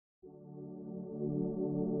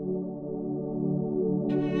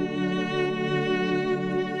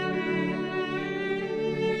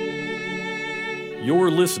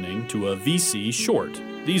You're listening to a VC Short.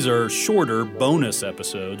 These are shorter bonus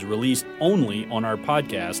episodes released only on our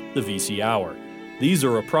podcast, The VC Hour. These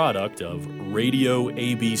are a product of Radio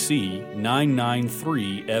ABC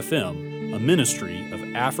 993 FM, a ministry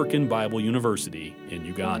of African Bible University in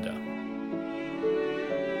Uganda.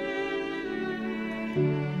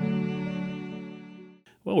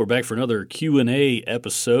 Well, we're back for another Q&A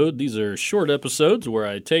episode. These are short episodes where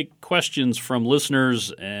I take questions from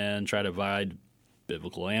listeners and try to provide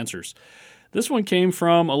biblical answers. This one came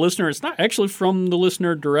from a listener. It's not actually from the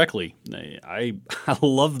listener directly. I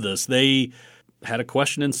love this. They had a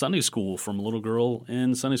question in Sunday school from a little girl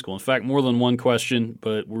in Sunday school. In fact, more than one question,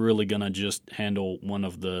 but we're really going to just handle one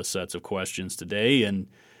of the sets of questions today and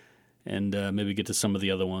maybe get to some of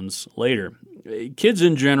the other ones later. Kids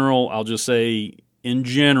in general, I'll just say, in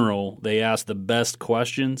general, they ask the best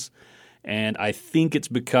questions, and I think it's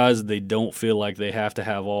because they don't feel like they have to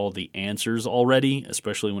have all the answers already,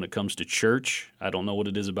 especially when it comes to church. I don't know what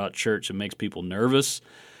it is about church that makes people nervous,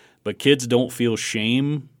 but kids don't feel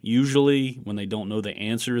shame usually when they don't know the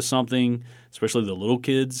answer to something, especially the little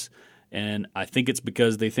kids. And I think it's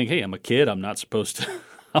because they think, hey, I'm a kid, I'm not supposed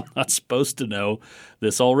to know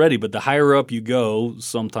this already. But the higher up you go,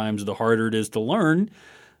 sometimes the harder it is to learn,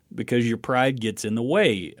 because your pride gets in the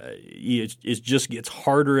way. It just gets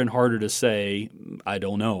harder and harder to say, I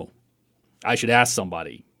don't know. I should ask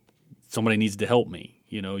somebody. Somebody needs to help me.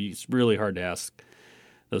 You know, it's really hard to ask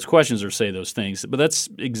those questions or say those things. But that's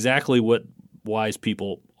exactly what wise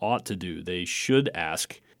people ought to do. They should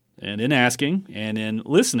ask. And in asking and in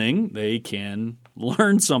listening, they can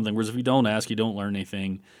learn something. Whereas if you don't ask, you don't learn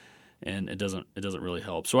anything. And it doesn't really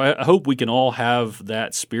help. So I hope we can all have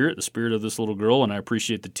that spirit, the spirit of this little girl, and I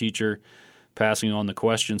appreciate the teacher passing on the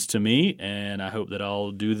questions to me, and I hope that I'll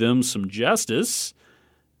do them some justice,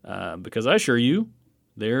 because I assure you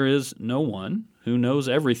there is no one who knows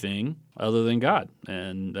everything other than God,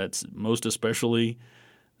 and that's most especially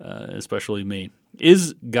me.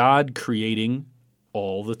 Is God creating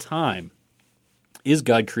all the time? Is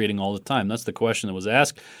God creating all the time? That's the question that was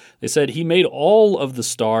asked. They said he made all of the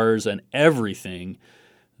stars and everything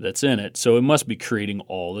that's in it, so it must be creating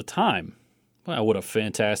all the time. Wow, what a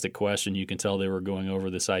fantastic question. You can tell they were going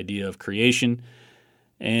over this idea of creation.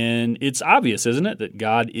 And it's obvious, isn't it, that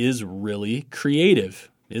God is really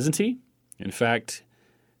creative, isn't he? In fact,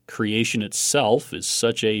 creation itself is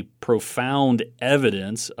such a profound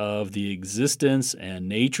evidence of the existence and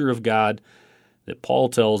nature of God that Paul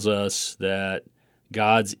tells us that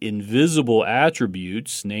God's invisible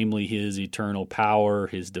attributes, namely his eternal power,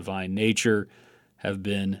 his divine nature, have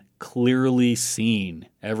been clearly seen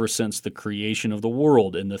ever since the creation of the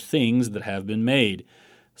world and the things that have been made,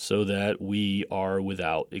 so that we are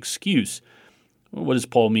without excuse. What does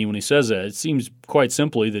Paul mean when he says that? It seems quite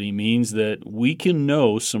simply that he means that we can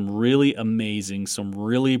know some really amazing, some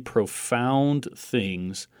really profound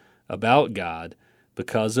things about God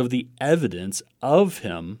because of the evidence of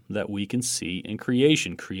him that we can see in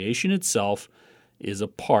creation. Creation itself is a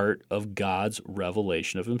part of God's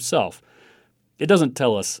revelation of himself. It doesn't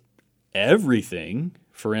tell us everything.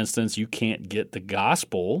 For instance, you can't get the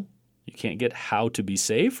gospel, you can't get how to be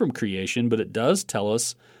saved from creation, but it does tell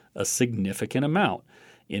us a significant amount.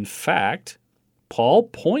 In fact, Paul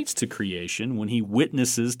points to creation when he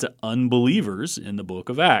witnesses to unbelievers in the book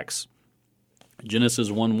of Acts. Genesis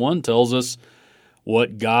 1:1 tells us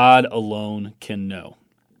what God alone can know,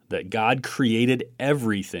 that God created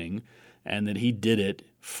everything and that he did it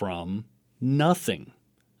from nothing.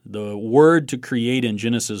 The word to create in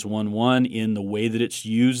Genesis 1:1, in the way that it's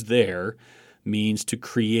used there, means to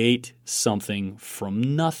create something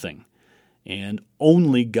from nothing. And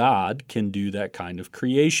only God can do that kind of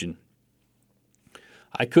creation.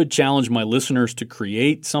 I could challenge my listeners to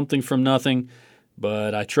create something from nothing,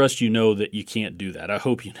 but I trust you know that you can't do that. I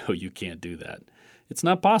hope you know you can't do that. It's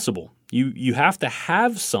not possible. You have to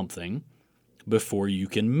have something before you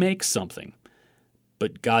can make something.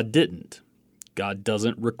 But God didn't. God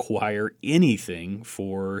doesn't require anything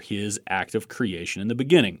for his act of creation in the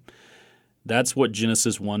beginning. That's what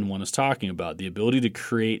Genesis 1:1 is talking about, the ability to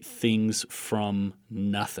create things from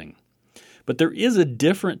nothing. But there is a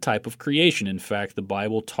different type of creation. In fact, the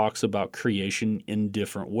Bible talks about creation in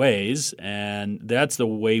different ways, and that's the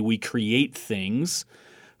way we create things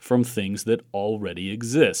from things that already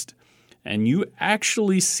exist. And you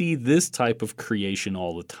actually see this type of creation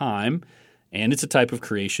all the time, and it's a type of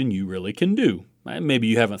creation you really can do. Maybe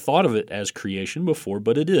you haven't thought of it as creation before,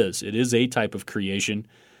 but it is. It is a type of creation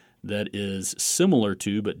that is similar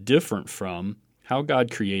to but different from how God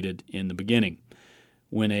created in the beginning.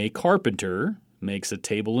 When a carpenter makes a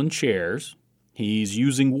table and chairs, He's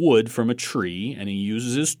using wood from a tree, and he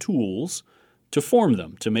uses his tools to form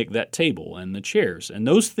them, to make that table and the chairs. And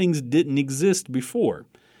those things didn't exist before.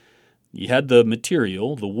 You had the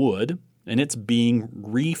material, the wood, and it's being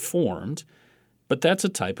reformed, but that's a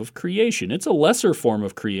type of creation. It's a lesser form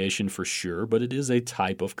of creation for sure, but it is a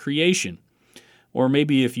type of creation. Or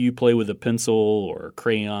maybe if you play with a pencil or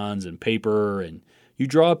crayons and paper and you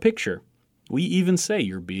draw a picture, we even say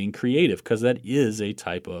you're being creative because that is a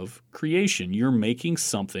type of creation. You're making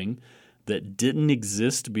something that didn't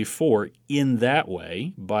exist before in that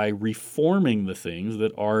way by reforming the things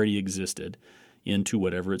that already existed into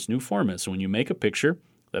whatever its new form is. So when you make a picture,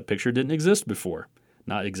 that picture didn't exist before,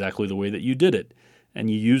 not exactly the way that you did it, and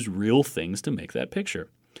you used real things to make that picture.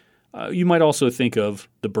 You might also think of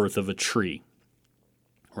the birth of a tree,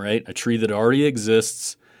 right? A tree that already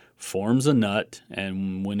exists forms a nut,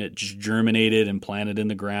 and when it's germinated and planted in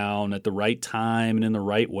the ground at the right time and in the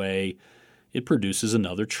right way, it produces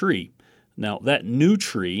another tree. Now, that new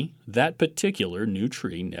tree, that particular new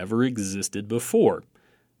tree, never existed before,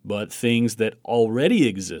 but things that already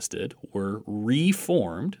existed were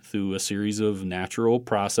reformed through a series of natural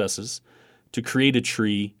processes to create a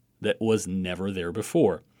tree that was never there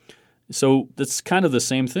before. So that's kind of the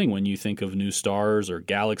same thing when you think of new stars or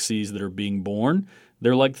galaxies that are being born.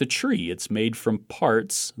 They're like the tree. It's made from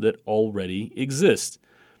parts that already exist.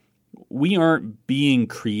 We aren't being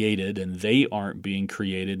created, and they aren't being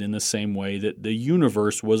created in the same way that the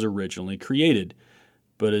universe was originally created.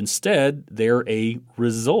 But instead, they're a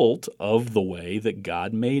result of the way that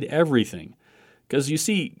God made everything. Because you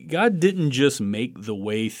see, God didn't just make the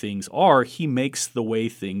way things are, He makes the way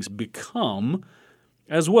things become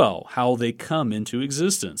as well, how they come into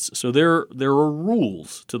existence. So there are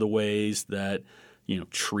rules to the ways that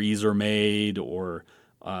trees are made or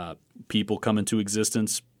people come into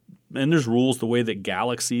existence. And there's rules the way that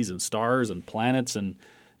galaxies and stars and planets and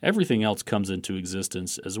everything else comes into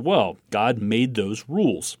existence as well. God made those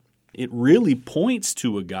rules. It really points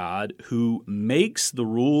to a God who makes the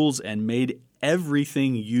rules and made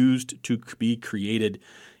everything used to be created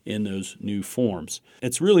in those new forms.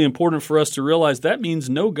 It's really important for us to realize that means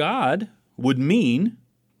no God would mean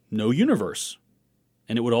no universe.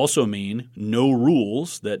 And it would also mean no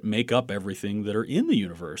rules that make up everything that are in the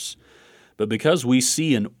universe. But because we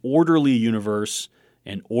see an orderly universe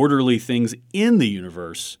and orderly things in the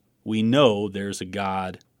universe, we know there's a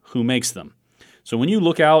God who makes them. So when you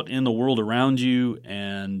look out in the world around you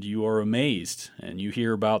and you are amazed and you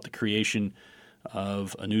hear about the creation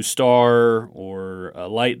of a new star or a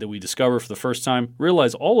light that we discover for the first time,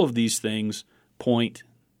 realize all of these things point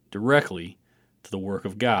directly to the work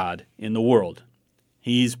of God in the world.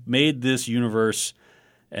 He's made this universe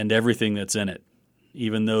and everything that's in it.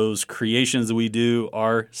 Even those creations that we do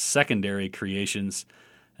are secondary creations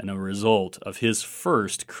and a result of His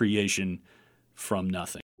first creation from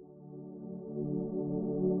nothing.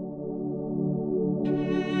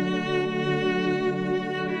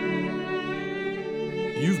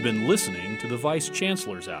 You've been listening to the Vice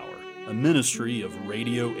Chancellor's Hour, a ministry of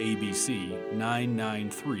Radio ABC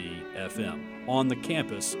 993 FM on the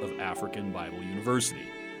campus of African Bible University.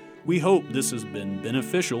 We hope this has been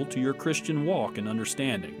beneficial to your Christian walk and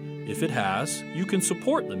understanding. If it has, you can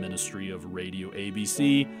support the ministry of Radio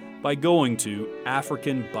ABC by going to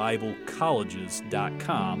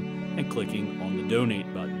AfricanBibleColleges.com and clicking on the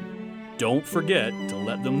Donate button. Don't forget to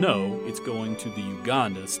let them know it's going to the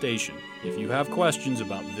Uganda station. If you have questions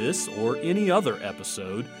about this or any other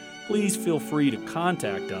episode, please feel free to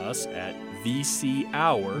contact us at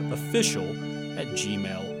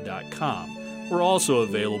vchourofficial@gmail.com. We're also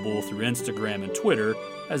available through Instagram and Twitter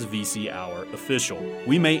as VC Hour Official.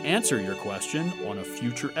 We may answer your question on a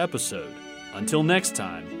future episode. Until next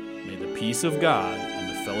time, may the peace of God and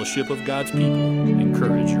the fellowship of God's people